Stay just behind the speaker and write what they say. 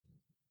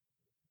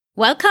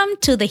Welcome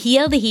to the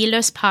Heal the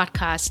Healers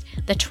podcast,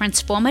 the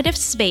transformative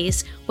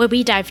space where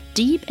we dive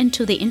deep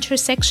into the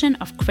intersection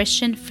of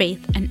Christian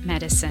faith and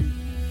medicine.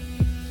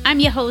 I'm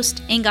your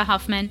host, Inga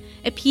Hoffman,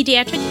 a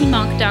pediatric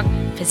hem-onc doc,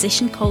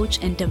 physician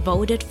coach, and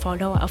devoted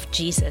follower of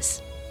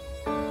Jesus.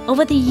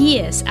 Over the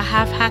years, I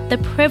have had the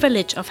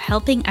privilege of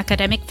helping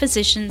academic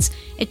physicians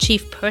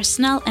achieve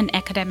personal and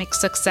academic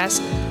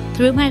success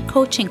through my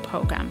coaching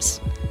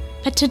programs.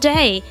 But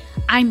today,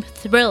 I'm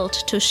thrilled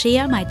to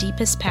share my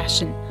deepest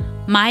passion,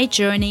 my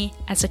journey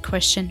as a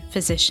Christian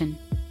physician.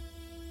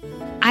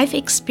 I've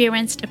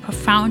experienced a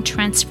profound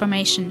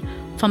transformation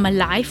from a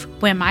life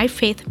where my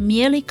faith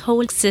merely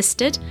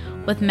coexisted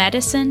with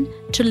medicine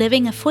to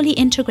living a fully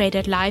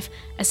integrated life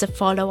as a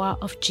follower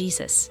of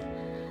Jesus.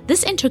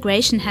 This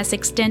integration has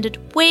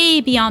extended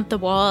way beyond the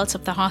walls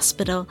of the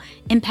hospital,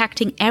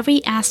 impacting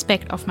every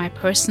aspect of my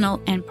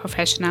personal and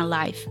professional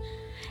life.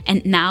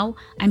 And now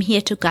I'm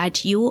here to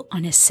guide you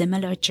on a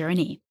similar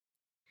journey.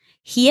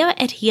 Here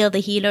at Heal the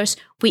Healers,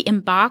 we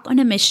embark on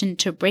a mission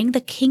to bring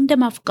the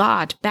kingdom of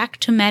God back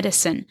to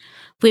medicine.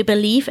 We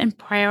believe in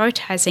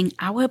prioritizing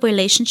our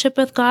relationship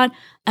with God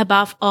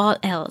above all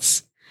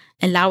else,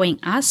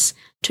 allowing us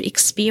to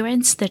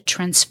experience the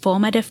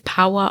transformative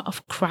power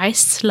of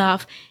Christ's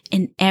love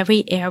in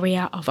every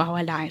area of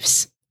our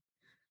lives.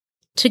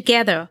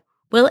 Together,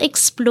 we'll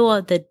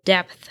explore the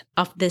depth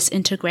of this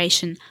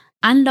integration,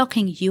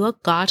 unlocking your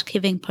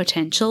God-given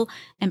potential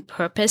and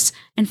purpose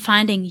and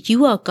finding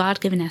your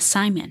God-given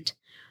assignment.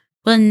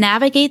 We'll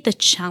navigate the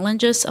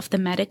challenges of the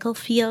medical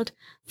field,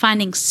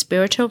 finding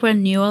spiritual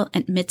renewal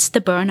amidst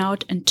the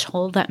burnout and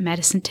toll that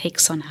medicine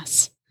takes on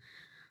us.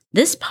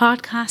 This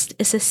podcast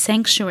is a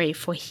sanctuary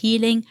for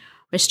healing,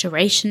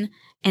 restoration,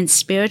 and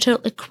spiritual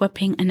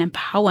equipping and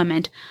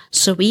empowerment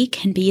so we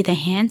can be the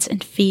hands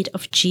and feet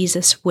of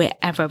Jesus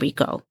wherever we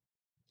go.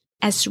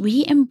 As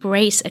we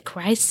embrace a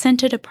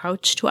Christ-centered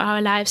approach to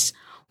our lives,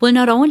 we'll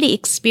not only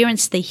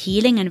experience the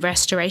healing and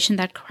restoration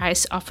that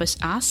Christ offers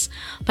us,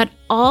 but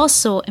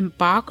also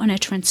embark on a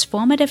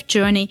transformative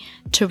journey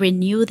to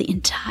renew the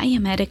entire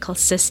medical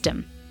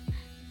system.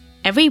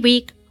 Every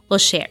week, we'll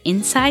share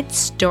insights,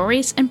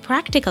 stories, and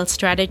practical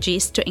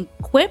strategies to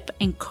equip,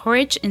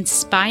 encourage,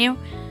 inspire,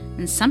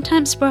 and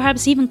sometimes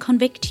perhaps even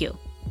convict you.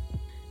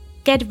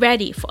 Get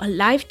ready for a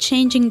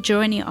life-changing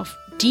journey of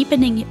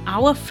deepening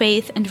our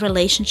faith and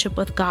relationship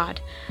with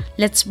God.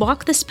 Let's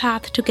walk this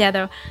path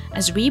together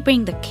as we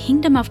bring the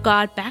kingdom of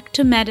God back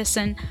to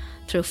medicine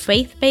through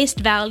faith-based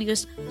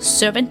values,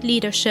 servant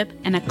leadership,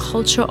 and a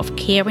culture of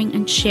caring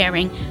and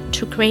sharing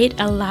to create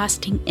a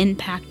lasting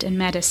impact in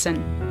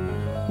medicine.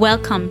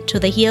 Welcome to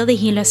the Heal the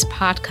Healers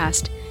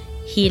podcast,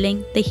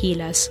 healing the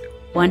healers,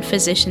 one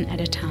physician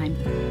at a time.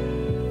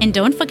 And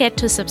don't forget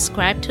to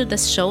subscribe to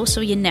this show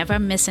so you never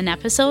miss an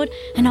episode,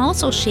 and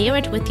also share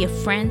it with your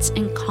friends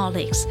and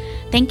colleagues.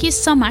 Thank you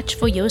so much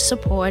for your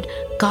support.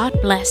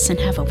 God bless and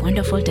have a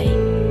wonderful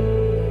day.